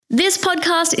This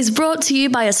podcast is brought to you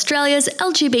by Australia's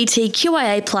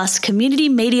LGBTQIA+ community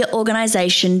media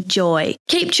organisation, Joy.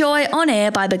 Keep Joy on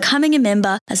air by becoming a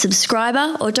member, a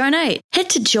subscriber or donate. Head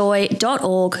to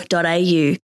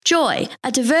joy.org.au. Joy,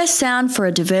 a diverse sound for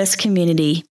a diverse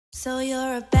community. So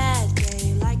you're a bad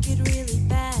gay, like it really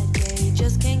bad gay,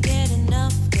 just can't get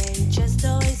enough gay, just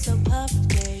always so puffed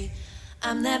gay.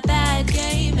 I'm that bad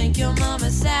gay, make your mama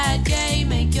sad gay,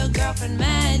 make your girlfriend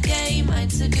mad gay,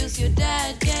 might seduce your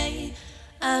dad gay.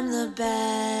 I'm the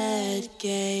bad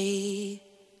gay.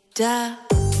 Da.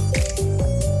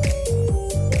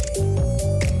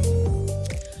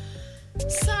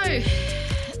 So,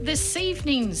 this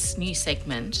evening's new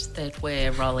segment that we're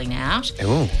rolling out,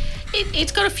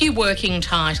 it's got a few working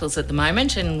titles at the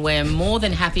moment, and we're more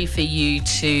than happy for you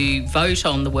to vote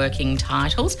on the working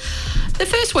titles. The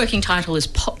first working title is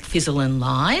Pop, Fizzle and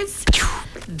Lies.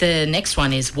 The next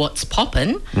one is What's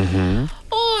Poppin'?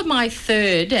 Or my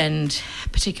third and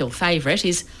particular favourite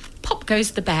is Pop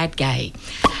Goes the Bad Gay.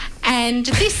 And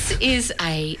this is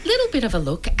a little bit of a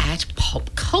look at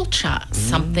pop culture,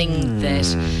 something that,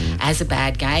 as a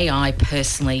bad gay, I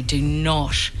personally do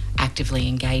not actively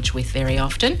engage with very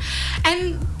often,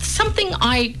 and something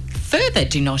I further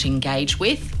do not engage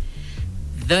with,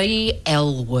 the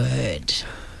L word.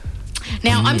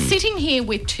 Now, I'm sitting here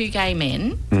with two gay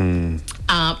men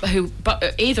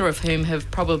either of whom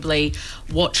have probably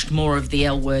watched more of the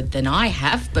L word than I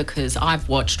have, because I've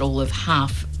watched all of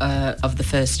half of the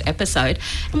first episode.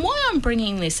 And why I'm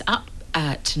bringing this up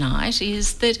tonight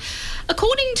is that,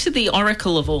 according to the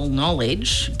Oracle of All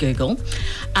Knowledge, Google,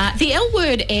 the L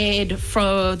word aired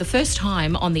for the first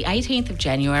time on the 18th of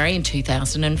January in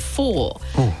 2004.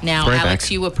 Now, Alex,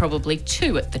 you were probably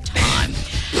 2 at the time,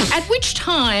 at which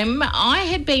time I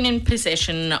had been in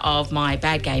possession of my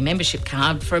Bad Gay membership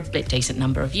card for a decent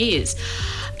number of years.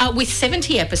 With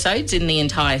 70 episodes in the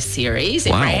entire series,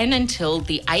 it ran until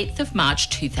the 8th of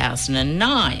March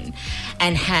 2009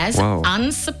 and has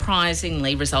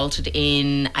unsurprisingly resulted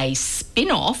in a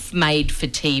spin-off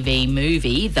made-for-TV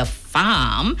movie, The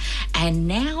Farm, and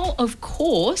now, of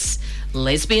course,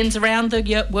 lesbians around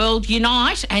the world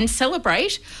unite and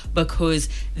celebrate because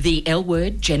the L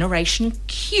word Generation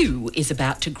Q is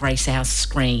about to grace our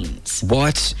screens.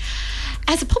 What?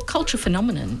 As a pop culture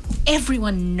phenomenon,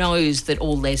 everyone knows that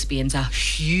all lesbians are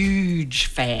huge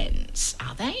fans,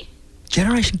 are they?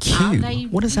 Generation Q? Are they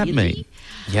what does that mean?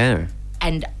 Yeah.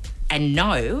 And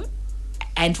know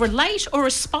and relate or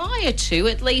aspire to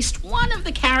at least one of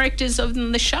the characters of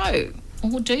the show,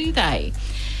 or do they?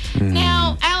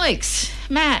 Now, Alex,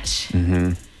 Matt,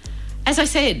 as I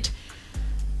said,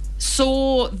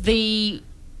 saw the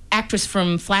actress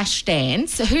from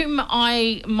Flashdance, whom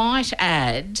I might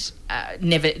add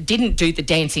never didn't do the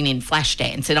dancing in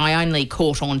Flashdance, and I only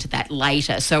caught on to that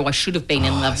later, so I should have been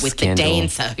in love with the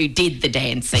dancer who did the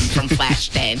dancing from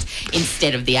Flashdance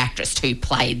instead of the actress who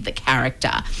played the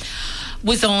character,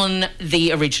 was on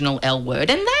the original L word,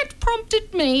 and that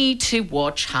prompted me to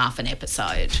watch half an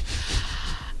episode.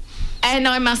 And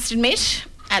I must admit,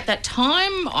 at that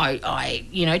time, I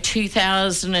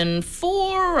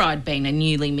 2004, I'd been a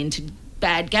newly minted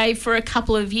bad gay for a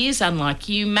couple of years. Unlike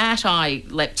you, Matt, I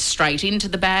leapt straight into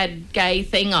the bad gay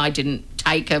thing. I didn't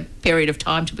take a period of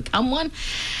time to become one.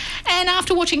 And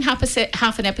after watching half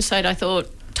an episode, I thought,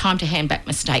 time to hand back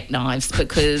my steak knives,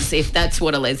 because if that's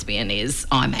what a lesbian is,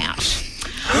 I'm out.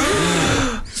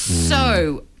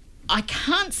 So I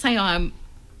can't say I'm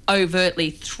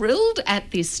overtly thrilled at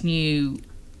this new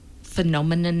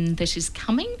phenomenon that is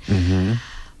coming.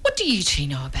 What do you two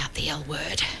know about the L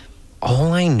word?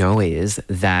 All I know is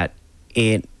that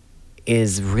it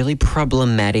is really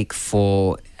problematic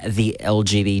for the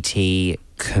LGBT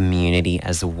community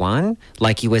as one.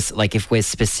 Like if we're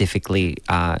specifically,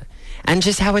 and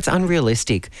just how it's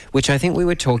unrealistic, which I think we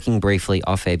were talking briefly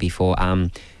off air before.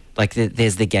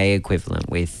 There's the gay equivalent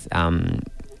with.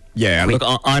 Yeah, look,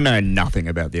 I know nothing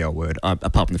about the L word,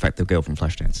 apart from the fact that the girl from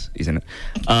Flashdance is in it.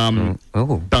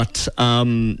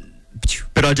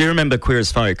 But I do remember Queer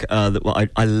as Folk. I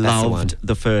loved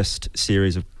the first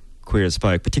series of Queer as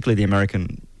Folk, particularly the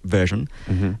American version.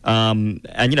 And,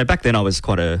 back then I was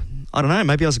quite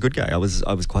maybe I was a good gay. I was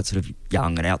quite sort of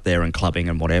young and out there and clubbing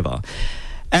and whatever.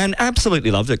 And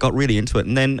absolutely loved it, got really into it.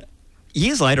 And then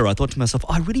years later, I thought to myself,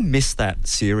 I really missed that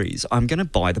series. I'm going to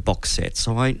buy the box set.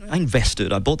 So I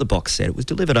invested. I bought the box set. It was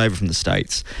delivered over from the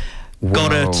States.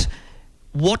 Got it.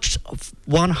 watched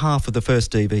one half of the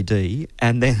first DVD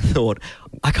and then thought,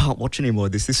 I can't watch any more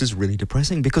of this. This is really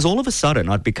depressing, because all of a sudden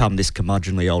I'd become this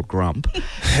curmudgeonly old grump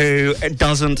who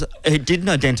didn't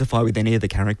identify with any of the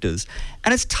characters.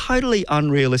 And it's totally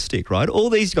unrealistic, right? All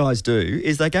these guys do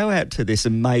is they go out to this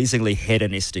amazingly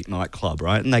hedonistic nightclub,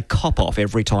 right? And they cop off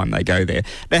every time they go there.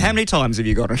 Now, how many times have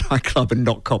you gone to a nightclub and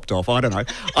not copped off? I don't know.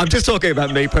 I'm just talking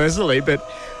about me personally, but...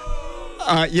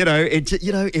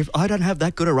 if I don't have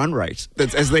that good a run rate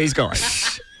as these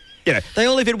guys, they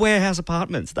all live in warehouse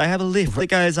apartments. They have a lift that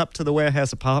goes up to the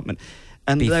warehouse apartment,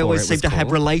 and they always seem to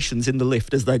have relations in the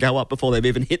lift as they go up before they've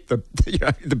even hit the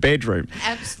bedroom.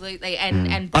 Absolutely,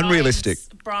 and unrealistic.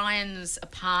 Brian's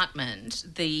apartment,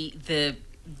 the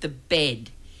bed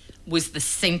was the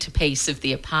centerpiece of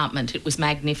the apartment. It was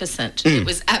magnificent. It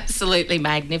was absolutely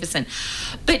magnificent.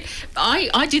 But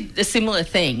I did a similar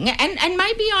thing, and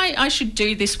maybe I should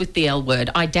do this with the L Word.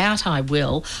 I doubt I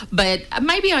will, but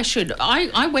maybe I should.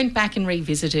 I went back and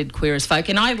revisited Queer as Folk,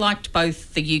 and I liked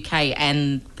both the UK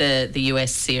and the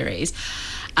US series.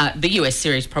 The US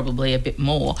series probably a bit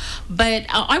more. But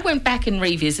I went back and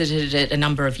revisited it a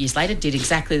number of years later, did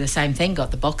exactly the same thing,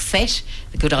 got the box set,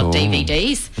 the good old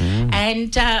DVDs,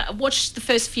 and watched the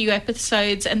first few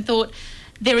episodes and thought,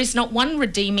 there is not one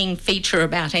redeeming feature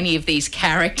about any of these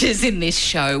characters in this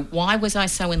show. Why was I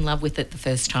so in love with it the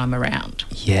first time around?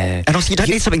 Yeah. And also, you don't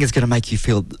need something that's going to make you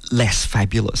feel less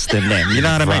fabulous than them. You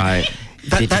know what I mean?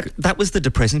 That was the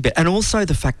depressing bit. And also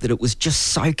the fact that it was just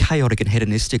so chaotic and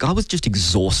hedonistic. I was just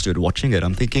exhausted watching it.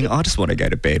 I'm thinking, I just want to go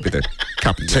to bed with a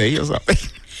cup of tea or something.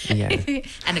 Yeah.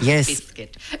 And a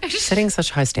biscuit. Setting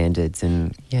such high standards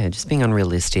and, just being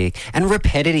unrealistic and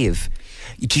repetitive.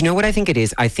 Do you know what I think it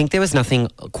is? I think there was nothing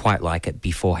quite like it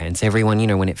beforehand. So everyone,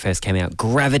 when it first came out,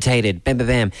 gravitated, bam, bam,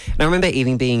 bam. And I remember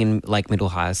even being in middle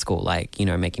high school,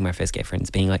 making my first gay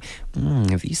friends, being like,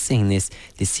 have you seen this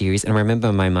series? And I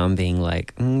remember my mum being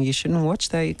like, you shouldn't watch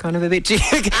that, you're kind of a bit too...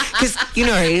 Because,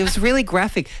 it was really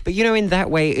graphic. But, in that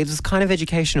way, it was kind of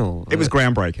educational. It was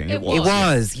groundbreaking. It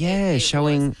was,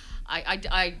 showing...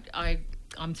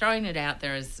 I'm throwing it out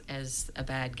there as a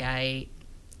bad gay.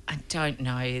 I don't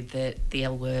know that the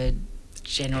L Word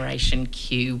Generation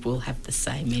Q will have the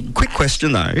same impact. Quick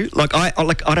question though,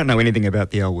 I don't know anything about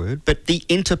the L Word, but the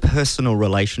interpersonal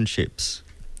relationships,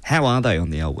 how are they on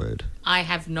the L Word? I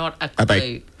have not a clue. Are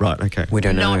they, right, okay. We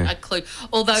don't know. Not a clue.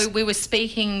 Although we were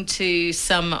speaking to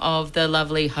some of the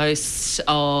lovely hosts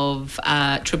of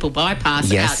Triple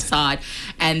Bypass outside,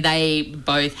 and they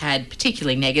both had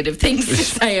particularly negative things to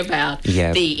say about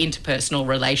the interpersonal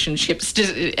relationships,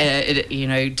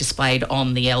 displayed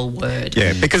on the L Word.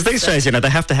 Yeah, because these days, they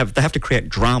have to create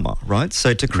drama, right?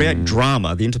 So to create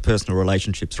drama, the interpersonal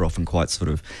relationships are often quite sort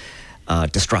of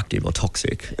destructive or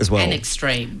toxic as well. And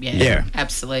extreme, yeah,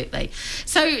 absolutely.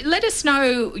 So let us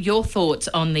know your thoughts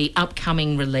on the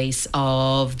upcoming release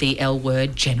of the L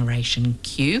Word Generation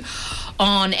Q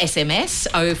on SMS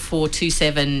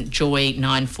 0427 Joy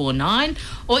 949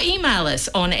 or email us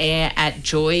on air at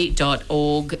joy.org.au.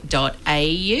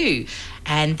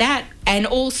 And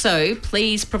also,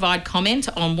 please provide comment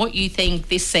on what you think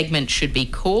this segment should be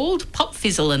called: Pop,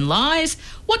 Fizzle and Lies,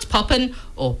 What's Poppin',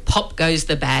 or Pop Goes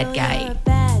the Bad Gay.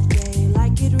 Bad gay,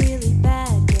 like it really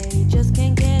bad gay. Just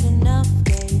can't get enough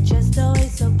gay, just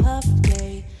always so puffed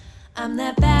gay. I'm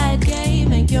that bad gay,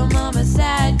 make your mama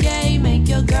sad gay, make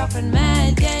your girlfriend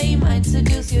mad gay, might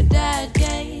seduce your dad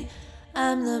gay.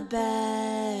 I'm the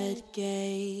bad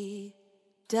gay.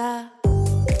 Da.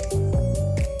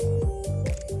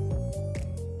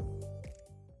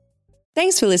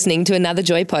 Thanks for listening to another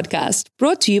Joy podcast,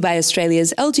 brought to you by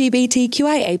Australia's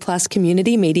LGBTQIA+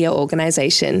 community media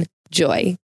organisation,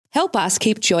 Joy. Help us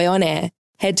keep Joy on air.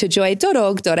 Head to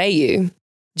joy.org.au.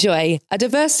 Joy, a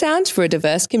diverse sound for a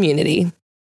diverse community.